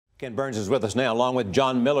Ken Burns is with us now, along with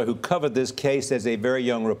John Miller, who covered this case as a very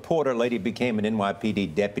young reporter. Later became an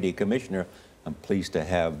NYPD deputy commissioner. I'm pleased to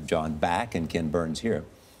have John back and Ken Burns here.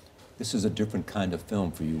 This is a different kind of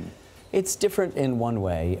film for you. It's different in one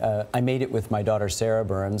way. I made it with my daughter Sarah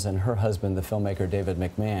Burns and her husband, the filmmaker David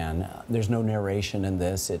McMahon. There's no narration in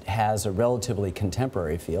this. It has a relatively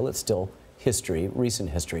contemporary feel. It's still history,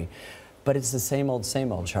 recent history. But it's the same old,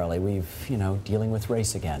 Charlie. We've, dealing with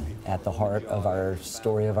race again at the heart of our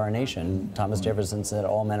story of our nation. Thomas Jefferson said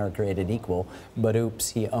all men are created equal, but oops,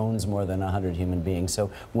 he owns more than 100 human beings.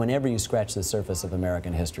 So whenever you scratch the surface of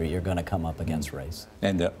American history, you're going to come up against race.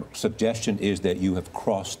 And the suggestion is that you have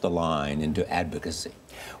crossed the line into advocacy.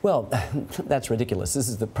 Well, that's ridiculous. This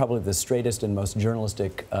is probably the straightest and most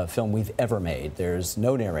journalistic film we've ever made. There's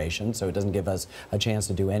no narration, so it doesn't give us a chance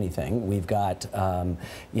to do anything. We've got,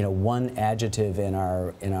 one adjective in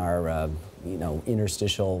our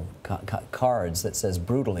interstitial cards that says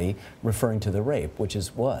brutally, referring to the rape, which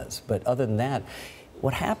was. But other than that,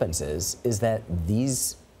 what happens is that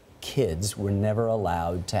these kids were never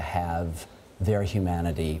allowed to have their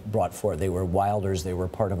humanity brought forth. They were wilders, they were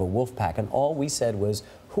part of a wolf pack, and all we said was,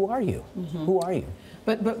 who are you? Mm-hmm. Who are you?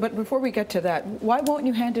 But before we get to that, why won't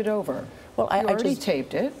you hand it over? Well, you already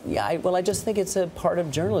taped it. Yeah, I just think it's a part of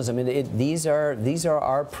journalism. These are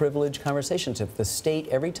our privileged conversations. If the state,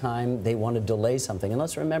 every time they want to delay something, and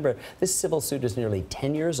let's remember, this civil suit is nearly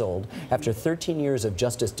 10 years old. After 13 years of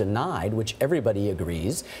justice denied, which everybody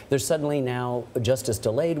agrees, there's suddenly now justice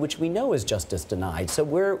delayed, which we know is justice denied. So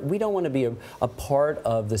we don't want to be a part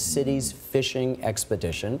of the city's fishing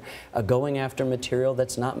expedition, going after material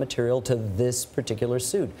that's not material to this particular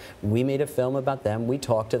suit. We made a film about them. We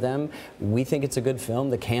talked to them. We think it's a good film.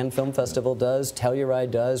 The Cannes Film Festival does.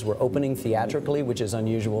 Telluride does. We're opening theatrically, which is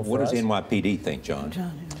unusual for us. What does the NYPD think, John?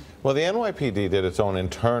 Well, the NYPD did its own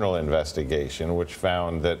internal investigation, which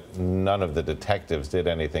found that none of the detectives did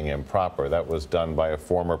anything improper. That was done by a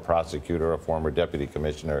former prosecutor, a former deputy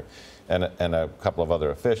commissioner, and a couple of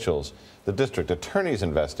other officials. The district attorney's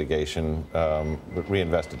investigation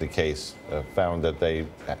reinvested the case, found that they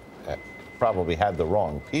probably had the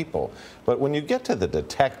wrong people. But when you get to the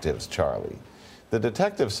detectives, Charlie, the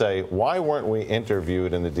detectives say, why weren't we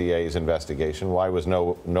interviewed in the DA's investigation? Why was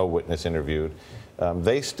no witness interviewed?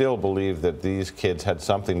 They still believe that these kids had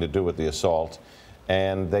something to do with the assault,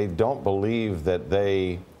 and they don't believe that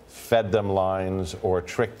they fed them lines or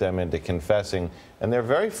tricked them into confessing, and they're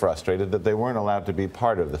very frustrated that they weren't allowed to be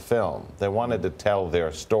part of the film. They wanted to tell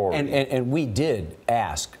their story. And we did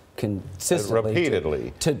ask consistently,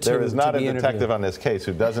 repeatedly. There is not a detective on this case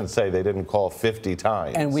who doesn't say they didn't call 50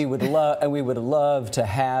 times. And we would love to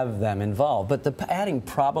have them involved. But the adding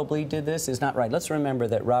probably did this is not right. Let's remember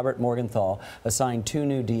that Robert Morgenthau assigned 2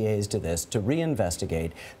 new DAs to this to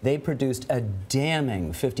reinvestigate. They produced a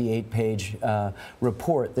damning 58-page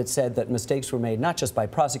report that said that mistakes were made not just by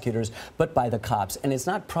prosecutors but by the cops. And it's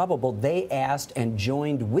not probable they asked and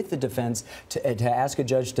joined with the defense to ask a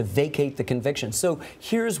judge to vacate the conviction. So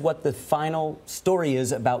here's what the final story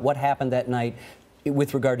is about what happened that night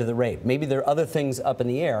with regard to the rape. Maybe there are other things up in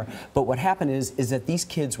the air, but what happened is that these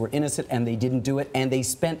kids were innocent and they didn't do it, and they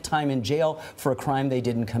spent time in jail for a crime they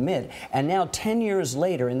didn't commit. And now 10 years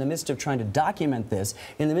later, in the midst of trying to document this,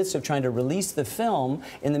 in the midst of trying to release the film,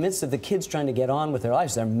 in the midst of the kids trying to get on with their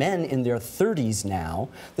lives, they're men in their 30s now,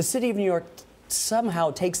 the city of New York somehow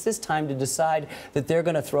takes this time to decide that they're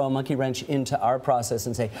going to throw a monkey wrench into our process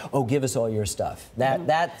and say, oh, give us all your stuff.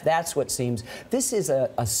 That's what seems. This is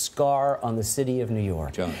a scar on the city of New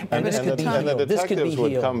York. John. And the detectives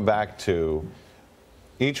would come back to,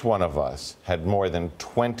 each one of us had more than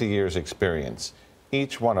 20 years experience.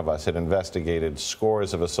 Each one of us had investigated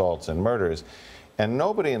scores of assaults and murders, and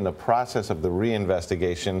nobody in the process of the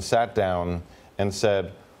reinvestigation sat down and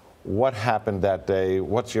said, what happened that day?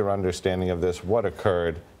 What's your understanding of this? What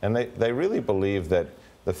occurred? And they really believe that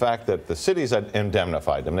the fact that the cities had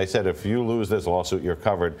indemnified them. They said, if you lose this lawsuit, you're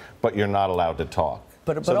covered, but you're not allowed to talk.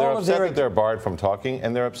 So they're upset that they're barred from talking,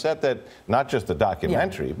 and they're upset that not just the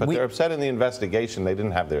documentary, but they're upset in the investigation they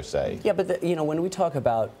didn't have their say. Yeah, but when we talk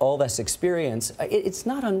about all this experience, it's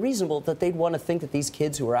not unreasonable that they'd want to think that these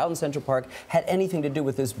kids who were out in Central Park had anything to do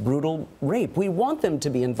with this brutal rape. We want them to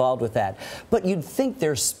be involved with that. But you'd think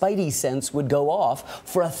their spidey sense would go off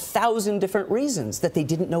for 1,000 different reasons, that they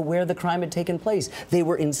didn't know where the crime had taken place. They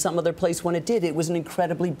were in some other place when it did. It was an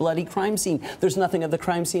incredibly bloody crime scene. There's nothing of the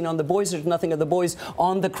crime scene on the boys. There's nothing of the boys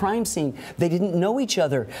on the crime scene. They didn't know each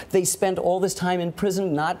other. They spent all this time in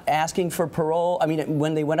prison not asking for parole. I mean,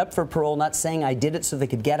 when they went up for parole, not saying I did it so they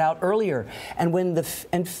could get out earlier. And when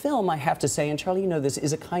film, I have to say, and Charlie, you know this,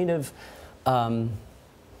 is a kind of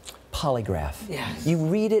polygraph. Yes. You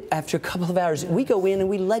read it after a couple of hours. We go in and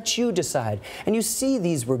we let you decide. And you see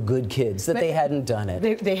these were good kids, that they hadn't done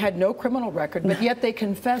it. They had no criminal record, but yet they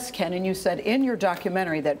confessed, Ken, and you said in your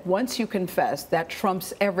documentary that once you confess, that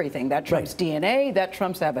trumps everything. That trumps DNA, that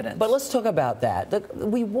trumps evidence. But let's talk about that.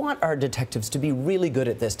 We want our detectives to be really good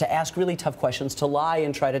at this, to ask really tough questions, to lie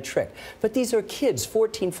and try to trick. But these are kids,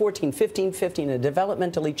 14, 14, 15, 15, a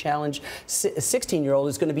developmentally challenged 16-year-old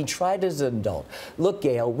is going to be tried as an adult. Look,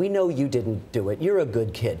 Gail, we know you didn't do it. You're a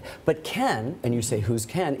good kid. But Ken, and you say, who's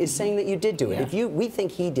Ken, is saying that you did do it. Yeah. If we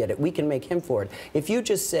think he did it, we can make him for it. If you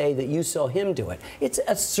just say that you saw him do it, it's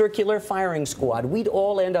a circular firing squad. We'd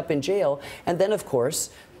all end up in jail. And then, of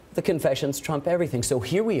course, the confessions trump everything. So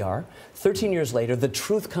here we are, 13 years later, the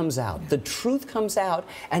truth comes out. The truth comes out,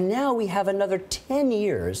 and now we have another 10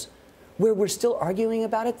 years where we're still arguing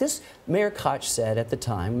about it. This, Mayor Koch said at the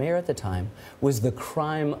time, was the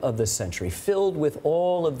crime of the century, filled with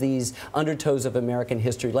all of these undertows of American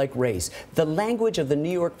history, like race. The language of the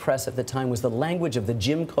New York press at the time was the language of the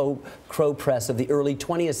Jim Crow press of the early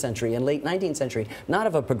 20th century and late 19th century, not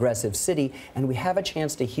of a progressive city, and we have a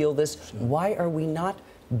chance to heal this. Why are we not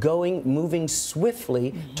moving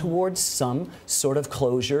swiftly towards some sort of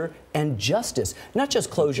closure and justice? Not just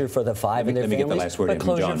closure for the five and their families, get the last word but in,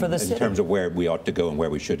 closure John, for the in city. terms of where we ought to go and where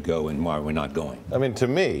we should go and why we're not going. I mean, to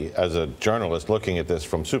me, as a journalist looking at this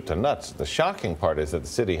from soup to nuts, the shocking part is that the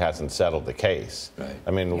city hasn't settled the case. Right.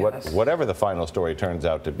 I mean, whatever the final story turns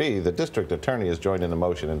out to be, the district attorney has joined in the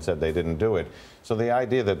motion and said they didn't do it. So the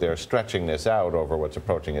idea that they're stretching this out over what's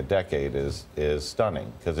approaching a decade is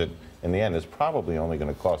stunning, because it, in the end, is probably only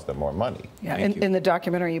going to cost them more money. Yeah, in the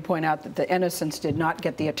documentary, you point out that the innocence did not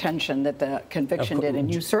get the attention that the conviction did,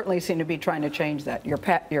 and you certainly seem to be trying to change that. Your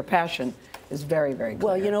passion is very, very clear.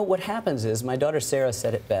 Well, you know, what happens is, my daughter Sarah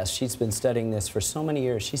said it best. She's been studying this for so many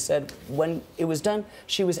years. She said when it was done,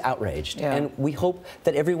 she was outraged. Yeah. And we hope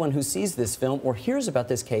that everyone who sees this film or hears about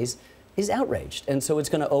this case is outraged. And so it's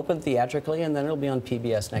going to open theatrically, and then it'll be on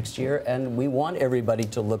PBS next year. And we want everybody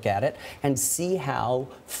to look at it and see how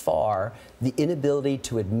far the inability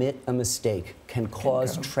to admit a mistake can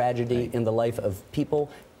cause tragedy in the life of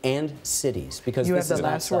people and cities. Because you this have is the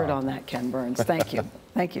last word on that, Ken Burns. Thank you.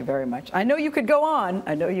 Thank you very much. I know you could go on.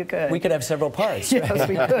 I know you could. We could have several parts. Yes,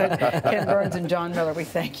 we could. Ken Burns and John Miller, we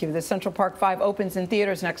thank you. The Central Park 5 opens in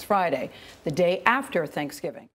theaters next Friday, the day after Thanksgiving.